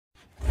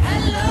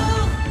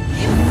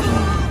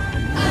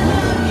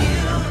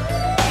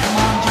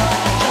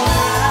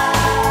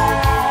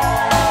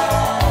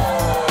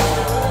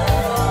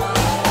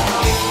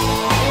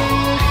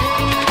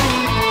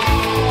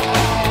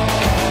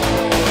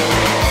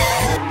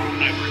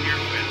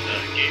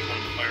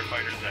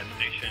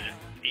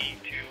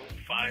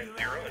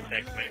in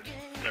tank command.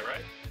 Is that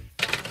right?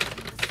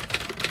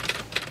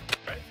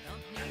 Right.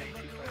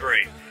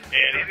 Great.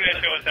 And he's going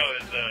to show us how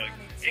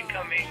his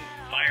incoming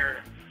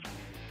fire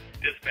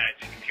dispatch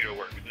computer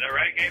works. Is that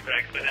right, Gabe? Did I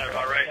explain that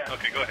about right? Yeah.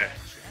 Okay, go ahead.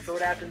 So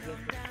what happens is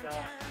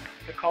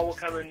the call will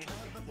come in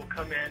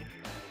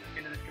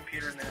into this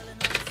computer, and then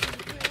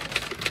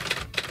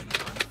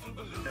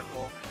it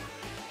will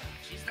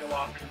go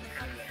off to the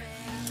printer.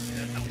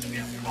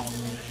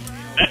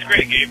 That's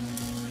great, Gabe.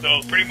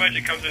 So pretty much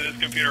it comes to this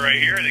computer right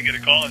here, and they get a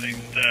call, and it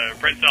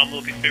prints out a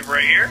little piece of paper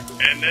right here,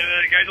 and then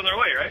the guys on their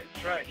way, right?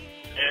 That's right.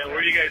 And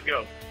where do you guys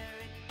go?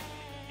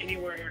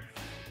 Anywhere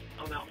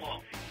on that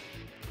wall.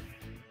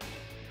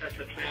 That's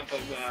the map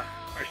of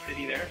our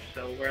city there.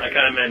 So where I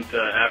kind of meant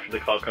after the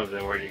call comes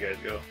in, where do you guys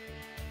go?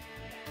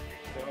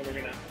 Well, we're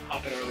gonna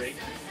hop in our rig.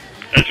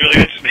 That's really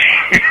interesting.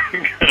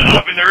 Gonna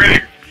hop in the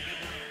rig.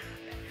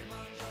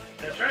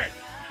 That's right.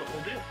 That's what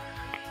we'll do.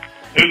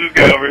 Who's this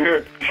guy over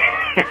here?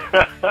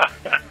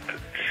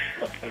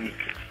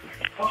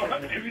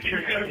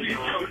 Everything's gonna be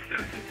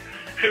toasted.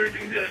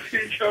 Everything's gonna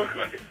be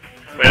chocolate.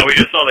 Well, we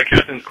just saw the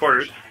captain's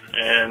quarters,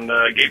 and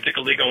Gabe took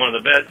a leak on one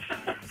of the beds.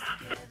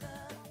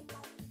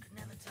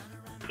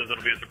 Says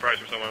it'll be a surprise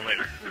for someone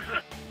later.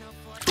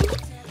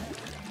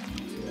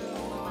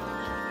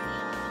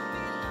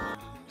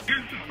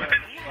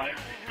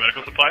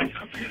 Medical supplies?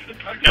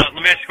 Now,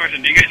 let me ask you a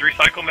question. Do you guys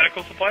recycle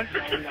medical supplies?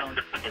 No.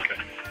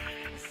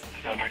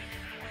 Okay.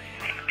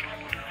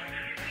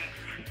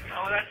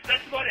 Oh,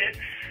 that's about it.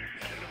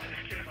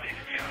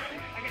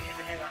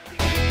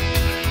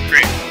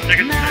 Great. Take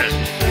it to